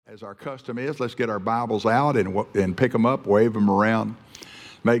As our custom is, let's get our Bibles out and pick them up, wave them around,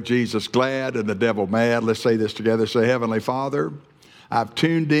 make Jesus glad and the devil mad. Let's say this together. Say, Heavenly Father, I've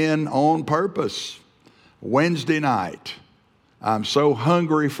tuned in on purpose Wednesday night. I'm so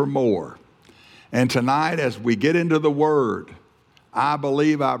hungry for more. And tonight, as we get into the Word, I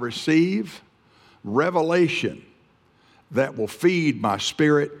believe I receive revelation that will feed my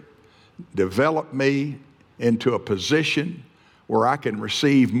spirit, develop me into a position where I can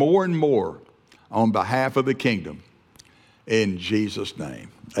receive more and more on behalf of the kingdom. In Jesus' name,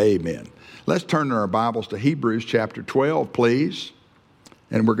 amen. Let's turn our Bibles to Hebrews chapter 12, please.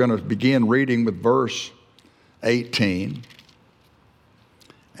 And we're going to begin reading with verse 18.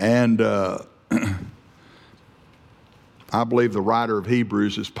 And I believe the writer of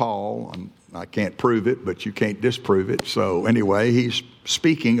Hebrews is Paul. I can't prove it, but you can't disprove it. So anyway, he's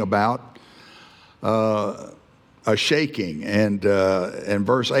speaking about a shaking. And in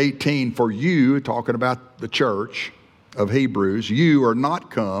verse 18, for you, talking about the church of Hebrews, you are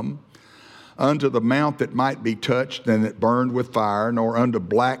not come unto the mount that might be touched and that burned with fire, nor unto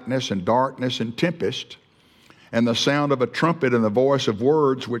blackness and darkness and tempest, and the sound of a trumpet and the voice of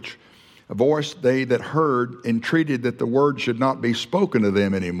words, which a voice they that heard entreated that the word should not be spoken to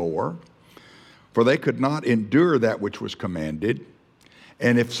them anymore, for they could not endure that which was commanded.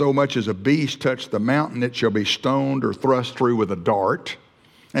 And if so much as a beast touch the mountain, it shall be stoned or thrust through with a dart.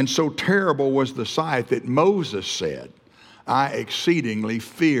 And so terrible was the sight that Moses said, I exceedingly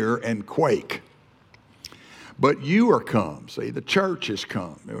fear and quake. But you are come. See, the church has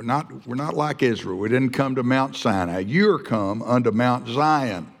come. We're not like Israel. We didn't come to Mount Sinai. You are come unto Mount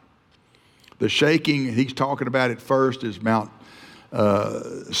Zion. The shaking he's talking about at first is Mount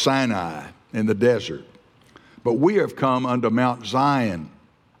Sinai in the desert. But we have come unto Mount Zion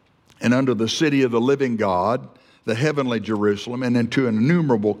and unto the city of the living God, the heavenly Jerusalem, and into an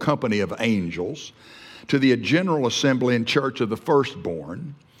innumerable company of angels, to the general assembly and church of the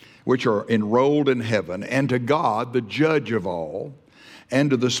firstborn, which are enrolled in heaven, and to God, the judge of all, and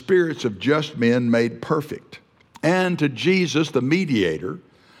to the spirits of just men made perfect, and to Jesus, the mediator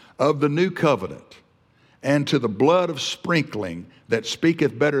of the new covenant, and to the blood of sprinkling that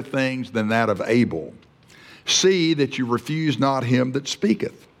speaketh better things than that of Abel. See that you refuse not him that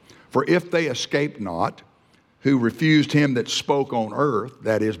speaketh. For if they escape not, who refused him that spoke on earth,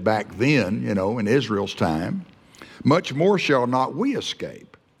 that is back then, in Israel's time, much more shall not we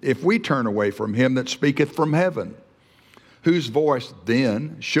escape, if we turn away from him that speaketh from heaven, whose voice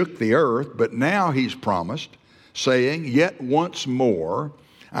then shook the earth, but now he's promised, saying, Yet once more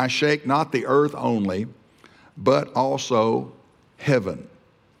I shake not the earth only, but also heaven.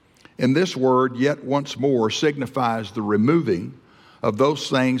 And this word, yet once more, signifies the removing of those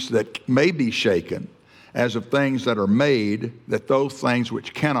things that may be shaken, as of things that are made, that those things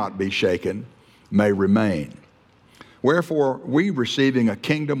which cannot be shaken may remain. Wherefore, we receiving a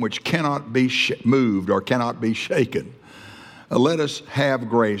kingdom which cannot be moved or cannot be shaken, let us have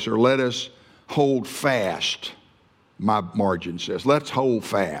grace, or let us hold fast, my margin says, let's hold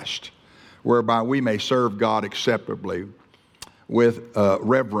fast, whereby we may serve God acceptably with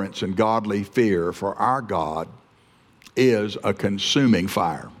reverence and godly fear, for our God is a consuming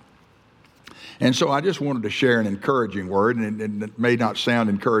fire. And so I just wanted to share an encouraging word, and it may not sound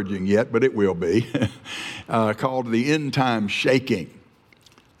encouraging yet, but it will be, called the end time shaking.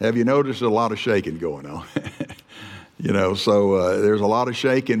 Have you noticed a lot of shaking going on? There's a lot of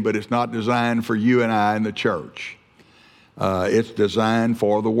shaking, but it's not designed for you and I in the church. It's designed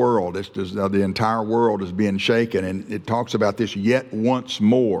for the world. The entire world is being shaken, and it talks about this, yet once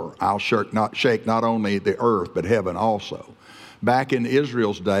more I'll shake not only the earth, but heaven also. Back in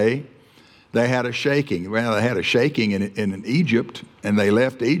Israel's day, they had a shaking. Well, they had a shaking in Egypt, and they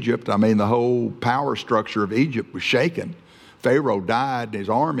left Egypt. I mean, the whole power structure of Egypt was shaken. Pharaoh died, his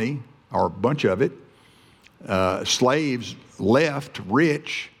army, or a bunch of it. Slaves left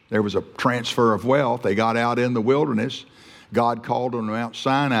rich. There was a transfer of wealth. They got out in the wilderness. God called them to Mount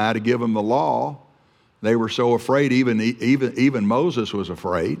Sinai to give them the law. They were so afraid, even Moses was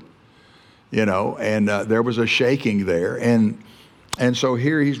afraid, and there was a shaking there. And so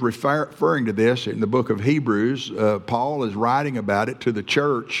here he's referring to this in the book of Hebrews. Paul is writing about it to the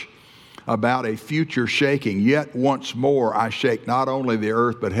church, about a future shaking. Yet once more I shake not only the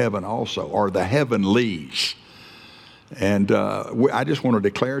earth, but heaven also, or the heavenlies. And I just want to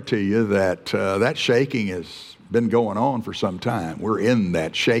declare to you that that shaking has been going on for some time. We're in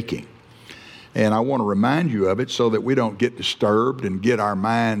that shaking. And I want to remind you of it so that we don't get disturbed and get our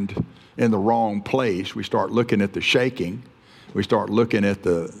mind in the wrong place. We start looking at the shaking. We start looking at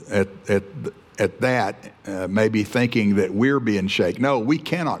at that, maybe thinking that we're being shaken. No, we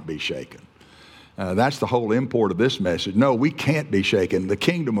cannot be shaken. That's the whole import of this message. No, we can't be shaken. The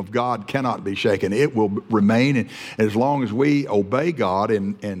kingdom of God cannot be shaken. It will remain. And as long as we obey God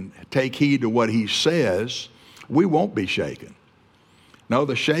and take heed to what He says, we won't be shaken. No,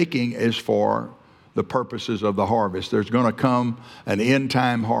 the shaking is for the purposes of the harvest. There's going to come an end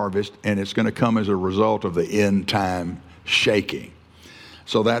time harvest, and it's going to come as a result of the end time shaking.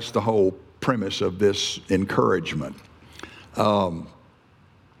 So that's the whole premise of this encouragement.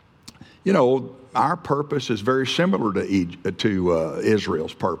 Our purpose is very similar to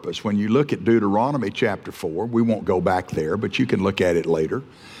Israel's purpose. When you look at Deuteronomy chapter 4, we won't go back there, but you can look at it later.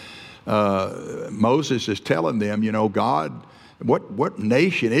 Moses is telling them, God, what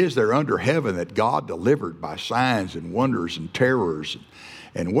nation is there under heaven that God delivered by signs and wonders and terrors?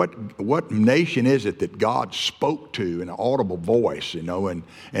 And what nation is it that God spoke to in an audible voice, and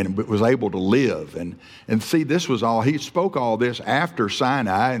was able to live? And see, this was all, He spoke all this after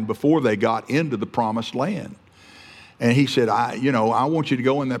Sinai and before they got into the promised land. And He said, I want you to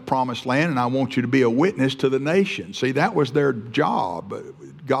go in that promised land, and I want you to be a witness to the nation. See, that was their job.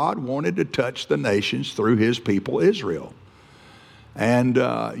 God wanted to touch the nations through His people, Israel. And,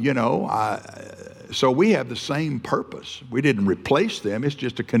 so we have the same purpose. We didn't replace them. It's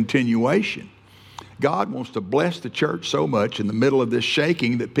just a continuation. God wants to bless the church so much in the middle of this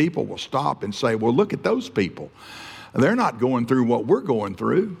shaking that people will stop and say, well, look at those people. They're not going through what we're going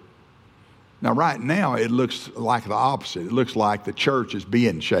through. Now, right now, it looks like the opposite. It looks like the church is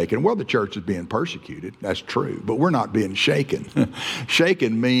being shaken. Well, the church is being persecuted. That's true. But we're not being shaken.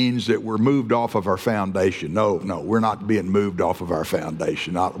 Shaken means that we're moved off of our foundation. No, we're not being moved off of our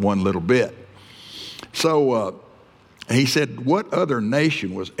foundation, not one little bit. So He said, what other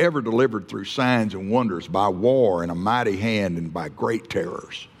nation was ever delivered through signs and wonders by war and a mighty hand and by great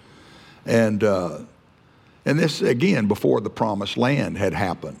terrors? And this, again, before the promised land had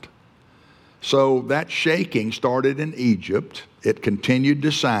happened. So that shaking started in Egypt. It continued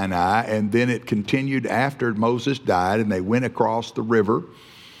to Sinai, and then it continued after Moses died, and they went across the river.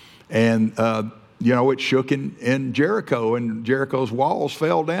 And, it shook in Jericho, and Jericho's walls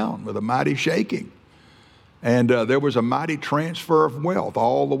fell down with a mighty shaking. And there was a mighty transfer of wealth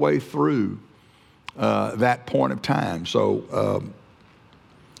all the way through that point of time. So,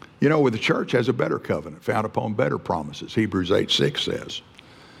 the church has a better covenant, found upon better promises, Hebrews 8:6 says.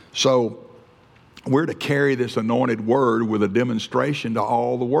 So we're to carry this anointed word with a demonstration to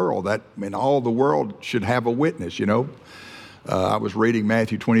all the world. All the world should have a witness, I was reading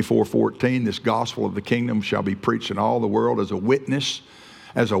Matthew 24:14. This gospel of the kingdom shall be preached in all the world as a witness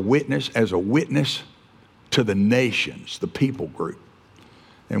to the nations, the people group.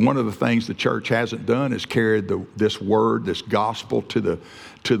 And one of the things the church hasn't done is carried this word, this gospel to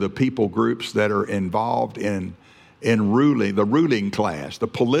the people groups that are involved in ruling, the ruling class, the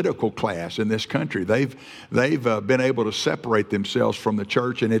political class in this country. They've been able to separate themselves from the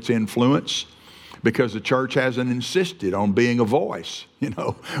church and its influence because the church hasn't insisted on being a voice.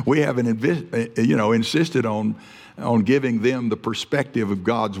 We haven't insisted on giving them the perspective of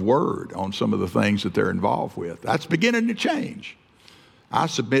God's word on some of the things that they're involved with. That's beginning to change. I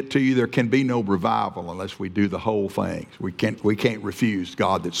submit to you, there can be no revival unless we do the whole thing. We can't refuse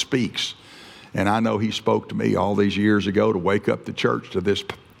God that speaks. And I know He spoke to me all these years ago to wake up the church to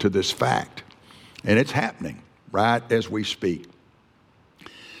this fact. And it's happening right as we speak.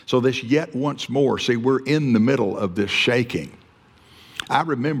 So this yet once more, see, we're in the middle of this shaking. I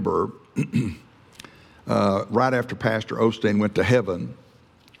remember right after Pastor Osteen went to heaven,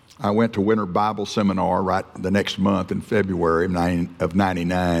 I went to Winter Bible Seminar right the next month in February of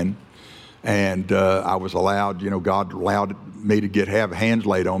 99. And I was allowed, God allowed me to have hands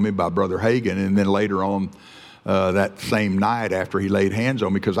laid on me by Brother Hagin. And then later on that same night after he laid hands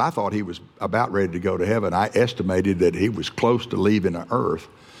on me, because I thought he was about ready to go to heaven, I estimated that he was close to leaving the earth.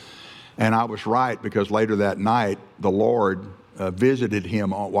 And I was right, because later that night, the Lord visited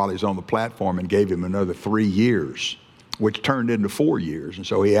him while he was on the platform and gave him another 3 years, which turned into 4 years. And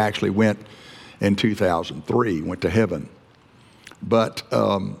so he actually went in 2003, went to heaven. But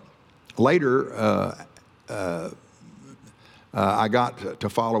later, I got to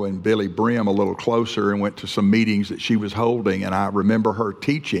following Billy Brim a little closer and went to some meetings that she was holding. And I remember her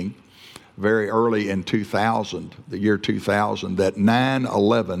teaching very early in 2000, the year 2000, that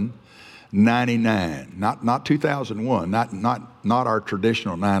 9/11/99, not 2001, not our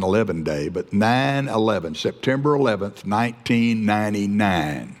traditional 9/11 day, but 9/11, September 11th,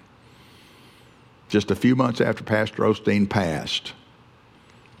 1999, just a few months after Pastor Osteen passed,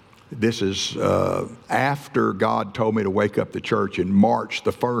 This is after God told me to wake up the church in March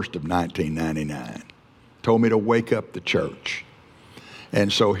the 1st of 1999. Told me to wake up the church.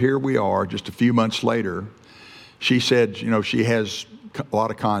 And so here we are, just a few months later. She said, she has a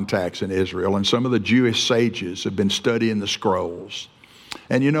lot of contacts in Israel, and some of the Jewish sages have been studying the scrolls.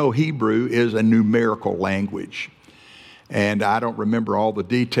 And Hebrew is a numerical language. And I don't remember all the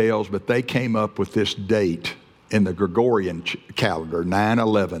details, but they came up with this date in the Gregorian calendar,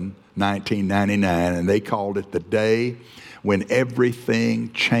 9/11/1999, and they called it the day when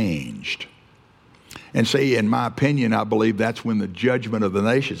everything changed. And see, in my opinion, I believe that's when the judgment of the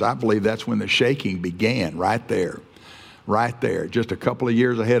nations, I believe that's when the shaking began, right there, just a couple of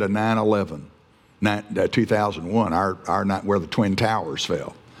years ahead of 9/11, 2001, our night where the Twin Towers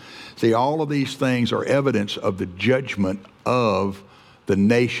fell. See, all of these things are evidence of the judgment of the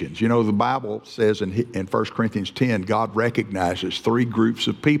nations. The Bible says in 1 Corinthians 10, God recognizes three groups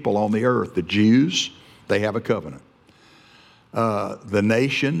of people on the earth. The Jews, they have a covenant. The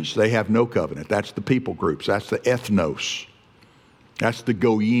nations, they have no covenant. That's the people groups. That's the ethnos. That's the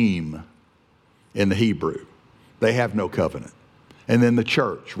goyim in the Hebrew. They have no covenant. And then the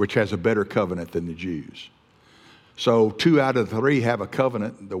church, which has a better covenant than the Jews. So 2 out of 3 have a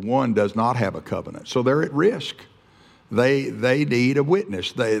covenant. The one does not have a covenant. So they're at risk. They need a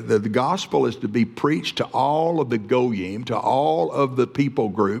witness. The gospel is to be preached to all of the goyim, to all of the people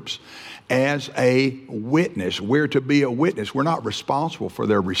groups as a witness. We're to be a witness. We're not responsible for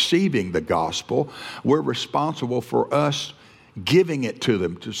their receiving the gospel. We're responsible for us giving it to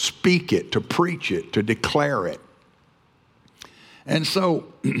them, to speak it, to preach it, to declare it. And so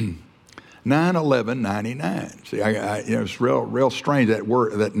 9/11/99. See, it's real strange that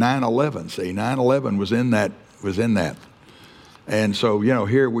word, that 9/11. See, 9/11 was in that. And so,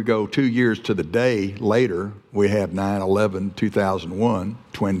 here we go 2 years to the day later, we have 9/11/2001,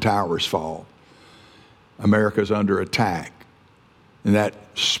 Twin Towers fall. America's under attack. And that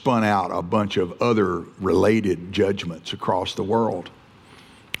spun out a bunch of other related judgments across the world.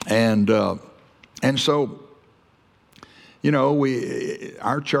 And so,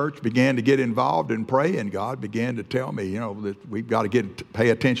 our church began to get involved in praying. God began to tell me, that we've got to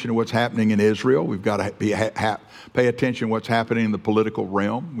pay attention to what's happening in Israel. We've got to pay attention to what's happening in the political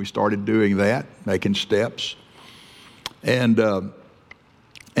realm. We started doing that, making steps. And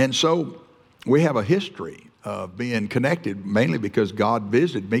so we have a history of being connected, mainly because God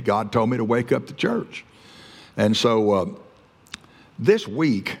visited me. God told me to wake up the church. And so this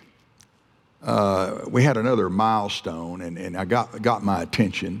week, we had another milestone, and I got my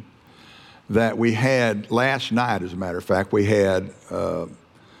attention that we had last night. As a matter of fact, we had a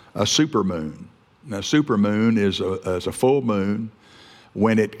supermoon. Now, supermoon is a full moon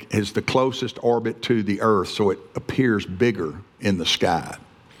when it is the closest orbit to the Earth, so it appears bigger in the sky.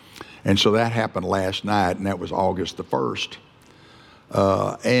 And so that happened last night, and that was August the 1st.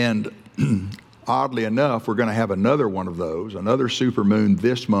 And oddly enough, we're going to have another one of those, another supermoon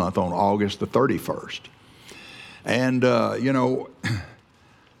this month on August the 31st. And,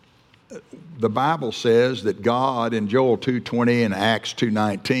 the Bible says that God, in Joel 2:20 and Acts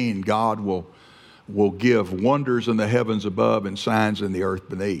 2:19, God will give wonders in the heavens above and signs in the earth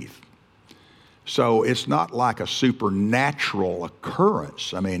beneath. So it's not like a supernatural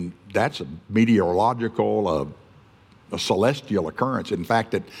occurrence. I mean, that's a meteorological, a celestial occurrence. In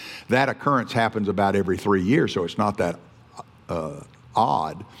fact, that occurrence happens about every 3 years, so it's not that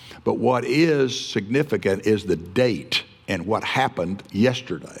odd. But what is significant is the date and what happened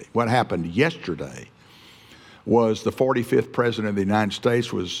yesterday. What happened yesterday was the 45th President of the United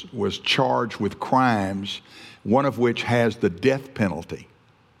States was charged with crimes, one of which has the death penalty.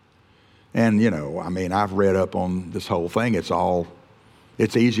 And, I've read up on this whole thing. It's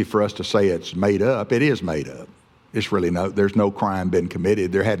easy for us to say it's made up. It is made up. It's really there's no crime been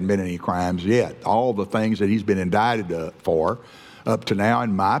committed. There hadn't been any crimes yet. All the things that he's been indicted for up to now,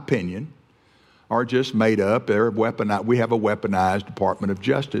 in my opinion, are just made up. They're weaponized. We have a weaponized Department of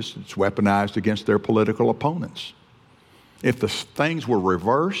Justice. It's weaponized against their political opponents. If the things were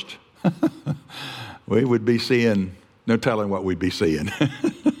reversed, we would be seeing, no telling what we'd be seeing.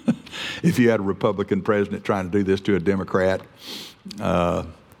 If you had a Republican president trying to do this to a Democrat.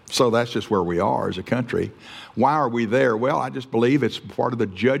 So that's just where we are as a country. Why are we there? Well, I just believe it's part of the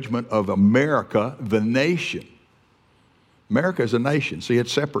judgment of America, the nation. America is a nation. See,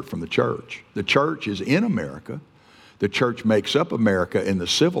 it's separate from the church. The church is in America. The church makes up America in the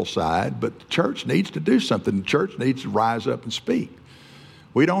civil side, but the church needs to do something. The church needs to rise up and speak.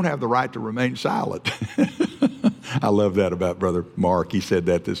 We don't have the right to remain silent. I love that about Brother Mark. He said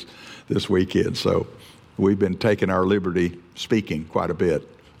that this weekend. So we've been taking our liberty speaking quite a bit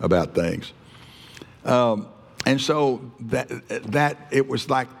about things. And so that it was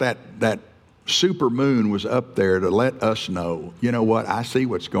like that super moon was up there to let us know, you know what, I see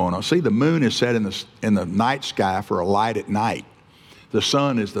what's going on. See, the moon is set in the night sky for a light at night. The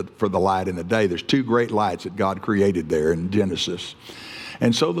sun is for the light in the day. There's two great lights that God created there in Genesis.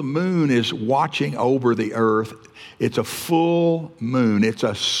 And so the moon is watching over the earth. It's a full moon. It's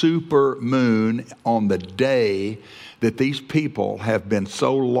a super moon on the day that these people have been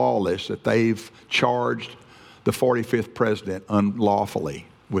so lawless that they've charged the 45th president unlawfully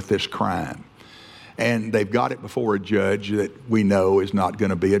with this crime. And they've got it before a judge that we know is not going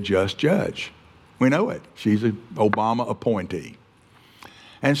to be a just judge. We know it. She's an Obama appointee.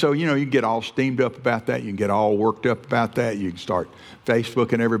 And so, you can get all steamed up about that. You can get all worked up about that. You can start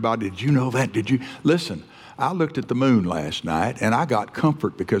Facebooking everybody. Did you know that? Did you? Listen, I looked at the moon last night and I got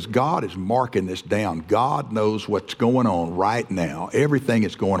comfort because God is marking this down. God knows what's going on right now. Everything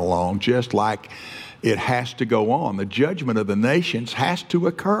is going along just like it has to go on. The judgment of the nations has to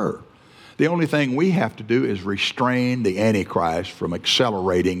occur. The only thing we have to do is restrain the Antichrist from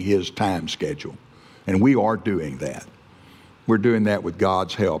accelerating his time schedule. And we are doing that. We're doing that with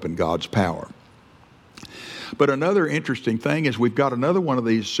God's help and God's power. But another interesting thing is we've got another one of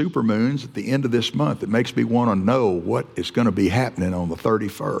these supermoons at the end of this month that makes me want to know what is going to be happening on the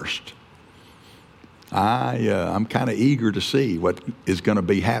 31st. I'm kind of eager to see what is going to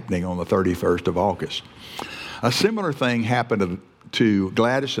be happening on the 31st of August. A similar thing happened to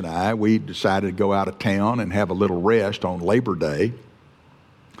Gladys and I. We decided to go out of town and have a little rest on Labor Day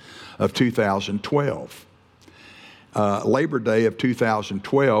of 2012. Labor Day of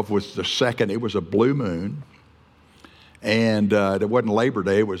 2012 was it was a blue moon. And it wasn't Labor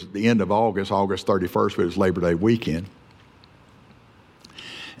Day, it was the end of August 31st, but it was Labor Day weekend.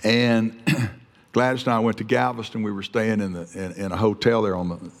 And Gladys and I went to Galveston. We were staying in a hotel there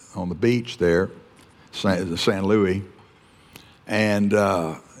on the beach there, San Luis. And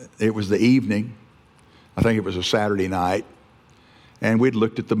it was the evening. I think it was a Saturday night. And we'd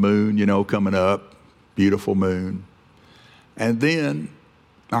looked at the moon, coming up, beautiful moon. And then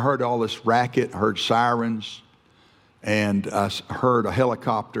I heard all this racket, I heard sirens, and I heard a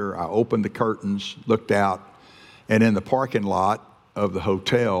helicopter. I opened the curtains, looked out, and in the parking lot of the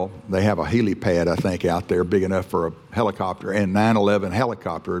hotel, they have a helipad, I think, out there big enough for a helicopter, and 9/11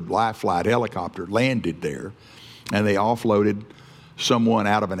 helicopter, live flight helicopter, landed there, and they offloaded someone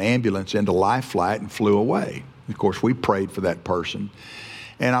out of an ambulance into life flight and flew away. Of course, we prayed for that person.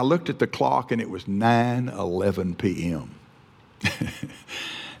 And I looked at the clock, and it was 9:11 p.m.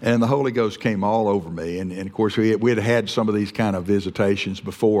 And the Holy Ghost came all over me. And of course, we had had some of these kind of visitations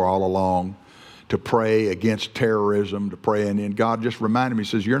before all along to pray against terrorism, to pray. And God just reminded me, He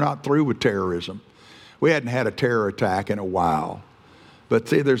says, you're not through with terrorism. We hadn't had a terror attack in a while. But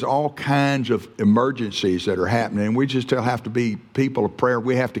see, there's all kinds of emergencies that are happening. And we just still have to be people of prayer.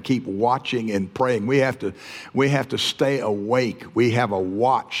 We have to keep watching and praying. We have to stay awake. We have a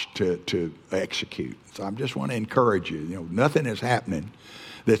watch to execute. So I just want to encourage you. Nothing is happening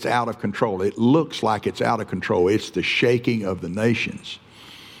that's out of control. It looks like it's out of control. It's the shaking of the nations.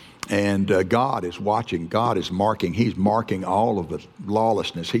 And God is watching. God is marking. He's marking all of the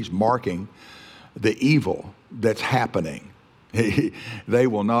lawlessness. He's marking the evil that's happening. They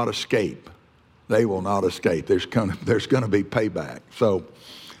will not escape. They will not escape. There's going to be payback. So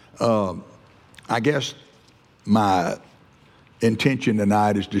I guess my intention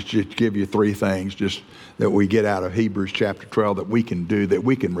tonight is just to give you three things just that we get out of Hebrews chapter 12 that we can do, that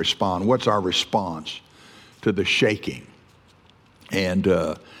we can respond. What's our response to the shaking? And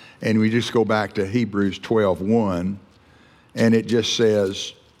we just go back to Hebrews 12:1, and it just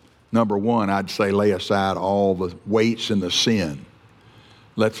says, number one, I'd say lay aside all the weights and the sin.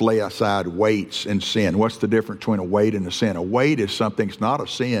 Let's lay aside weights and sin. What's the difference between a weight and a sin? A weight is something that's not a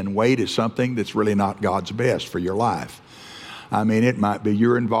sin. Weight is something that's really not God's best for your life. I mean, it might be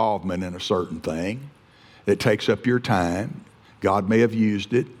your involvement in a certain thing that takes up your time. God may have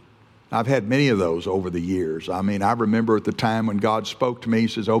used it. I've had many of those over the years. I mean, I remember at the time when God spoke to me, He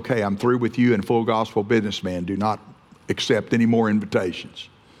says, okay, I'm through with you and full gospel businessman. Do not accept any more invitations.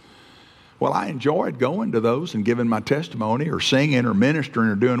 Well, I enjoyed going to those and giving my testimony or singing or ministering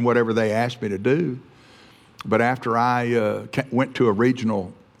or doing whatever they asked me to do. But after I went to a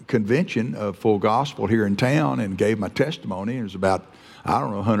regional convention of full gospel here in town and gave my testimony, there was about,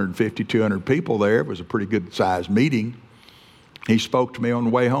 150, 200 people there. It was a pretty good sized meeting. He spoke to me on the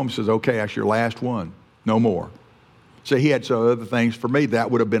way home. He says, okay, that's your last one. No more. So he had some other things for me.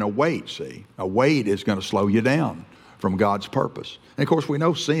 That would have been a weight, see. A weight is going to slow you down from God's purpose. And of course, we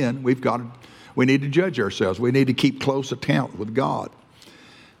know sin. We need to judge ourselves. We need to keep close account with God.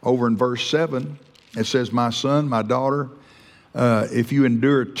 Over in verse 7, it says, my son, my daughter, if you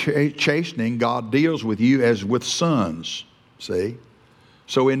endure chastening, God deals with you as with sons. See?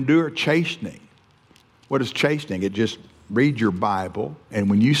 So endure chastening. What is chastening? It just read your Bible, and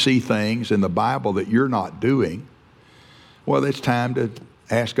when you see things in the Bible that you're not doing, well, it's time to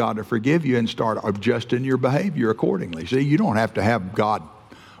ask God to forgive you and start adjusting your behavior accordingly. See, you don't have to have God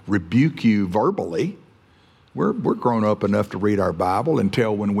rebuke you verbally. We're grown up enough to read our Bible and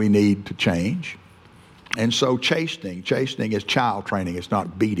tell when we need to change. And so chastening is child training. It's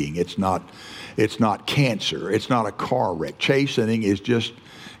not beating. It's not cancer. It's not a car wreck. Chastening is just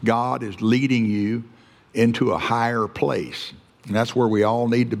God is leading you into a higher place. And that's where we all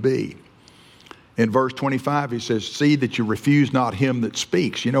need to be. In verse 25, he says, see that you refuse not him that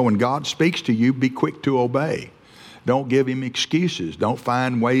speaks. You know, when God speaks to you, be quick to obey. Don't give him excuses. Don't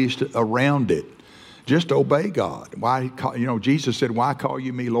find ways around it. Just obey God. Jesus said, why call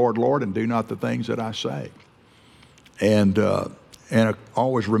you me Lord, Lord, and do not the things that I say? And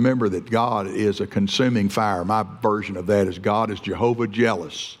always remember that God is a consuming fire. My version of that is God is Jehovah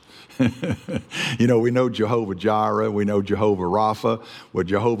jealous. We know Jehovah Jireh, we know Jehovah Rapha. Well,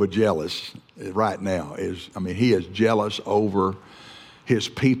 Jehovah jealous right now he is jealous over his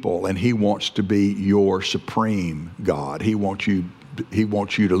people, and he wants to be your supreme God. He wants you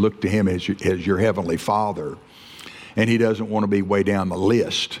to look to him as your heavenly Father, and he doesn't want to be way down the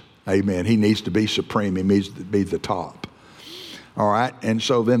list. Amen. He needs to be supreme. He needs to be the top. All right. And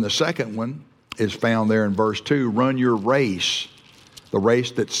so then the second one is found there in verse 2. Run your race, the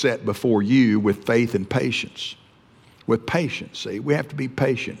race that's set before you, with faith and patience. With patience. See, we have to be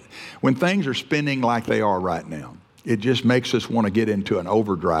patient. When things are spinning like they are right now, it just makes us want to get into an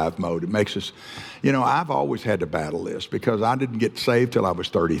overdrive mode. It makes us, I've always had to battle this because I didn't get saved till I was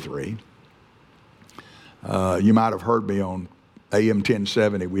 33. You might have heard me on AM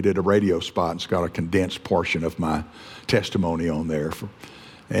 1070. We did a radio spot, and it's got a condensed portion of my testimony on there.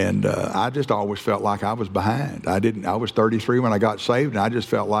 And I just always felt like I was behind. I was 33 when I got saved, and I just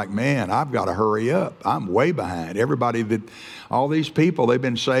felt like, man, I've got to hurry up. I'm way behind. All these people, they've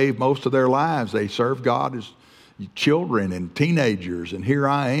been saved most of their lives. They serve God as children and teenagers, and here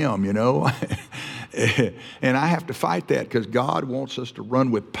I am, And I have to fight that because God wants us to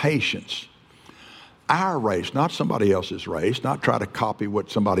run with patience. Our race, not somebody else's race, not try to copy what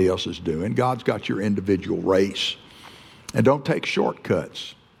somebody else is doing. God's got your individual race. And don't take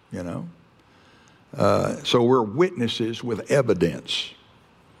shortcuts, So we're witnesses with evidence.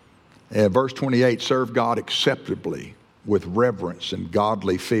 Verse 28, serve God acceptably with reverence and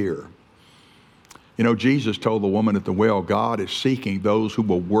godly fear. Jesus told the woman at the well, God is seeking those who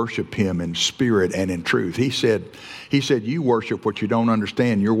will worship him in spirit and in truth. He said, you worship what you don't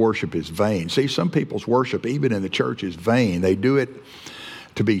understand. Your worship is vain. See, some people's worship, even in the church, is vain. They do it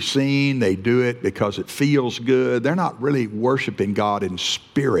to be seen. They do it because it feels good. They're not really worshiping God in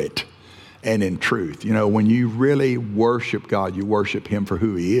spirit and in truth. When you really worship God, you worship him for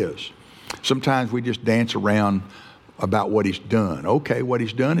who he is. Sometimes we just dance around about what he's done. Okay, what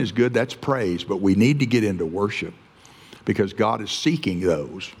he's done is good. That's praise. But we need to get into worship because God is seeking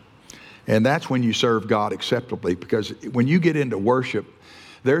those. And that's when you serve God acceptably, because when you get into worship,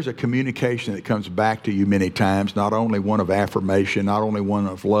 there's a communication that comes back to you many times, not only one of affirmation, not only one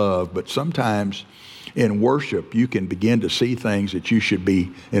of love, but sometimes in worship, you can begin to see things that you should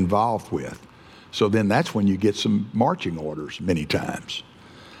be involved with. So then that's when you get some marching orders many times.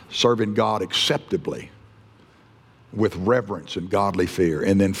 Serving God acceptably with reverence and godly fear.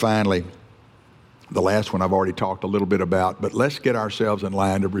 And then finally, the last one I've already talked a little bit about, but let's get ourselves in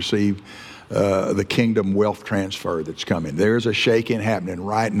line to receive the kingdom wealth transfer that's coming. There's a shaking happening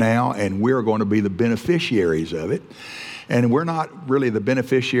right now, and we're going to be the beneficiaries of it. And we're not really the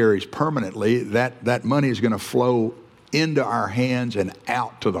beneficiaries permanently. That money is going to flow into our hands and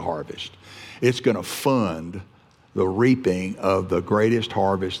out to the harvest. It's going to fund the reaping of the greatest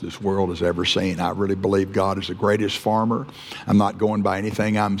harvest this world has ever seen. I really believe God is the greatest farmer. I'm not going by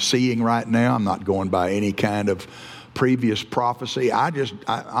anything I'm seeing right now. I'm not going by any kind of previous prophecy.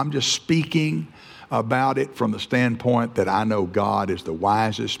 I'm just speaking about it from the standpoint that I know God is the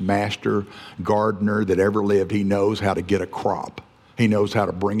wisest master gardener that ever lived. He knows how to get a crop. He knows how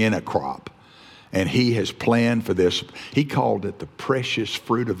to bring in a crop. And he has planned for this. He called it the precious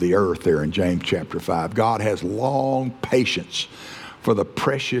fruit of the earth there in James chapter 5. God has long patience for the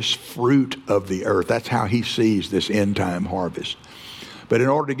precious fruit of the earth. That's how he sees this end time harvest. But in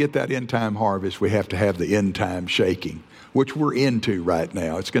order to get that end time harvest, we have to have the end time shaking, which we're into right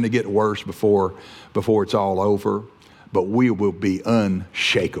now. It's going to get worse before it's all over. but we will be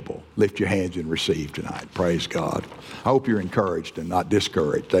unshakable. Lift your hands and receive tonight. Praise God. I hope you're encouraged and not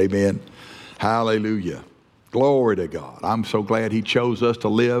discouraged. Amen. Hallelujah. Glory to God. I'm so glad he chose us to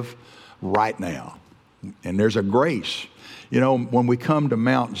live right now. And there's a grace. You know, when we come to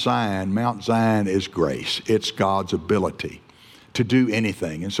Mount Zion is grace. It's God's ability to do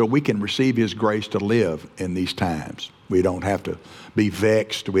anything. And so we can receive his grace to live in these times. We don't have to be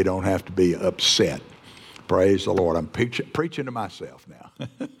vexed. We don't have to be upset. Praise the Lord. I'm preaching to myself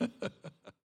now.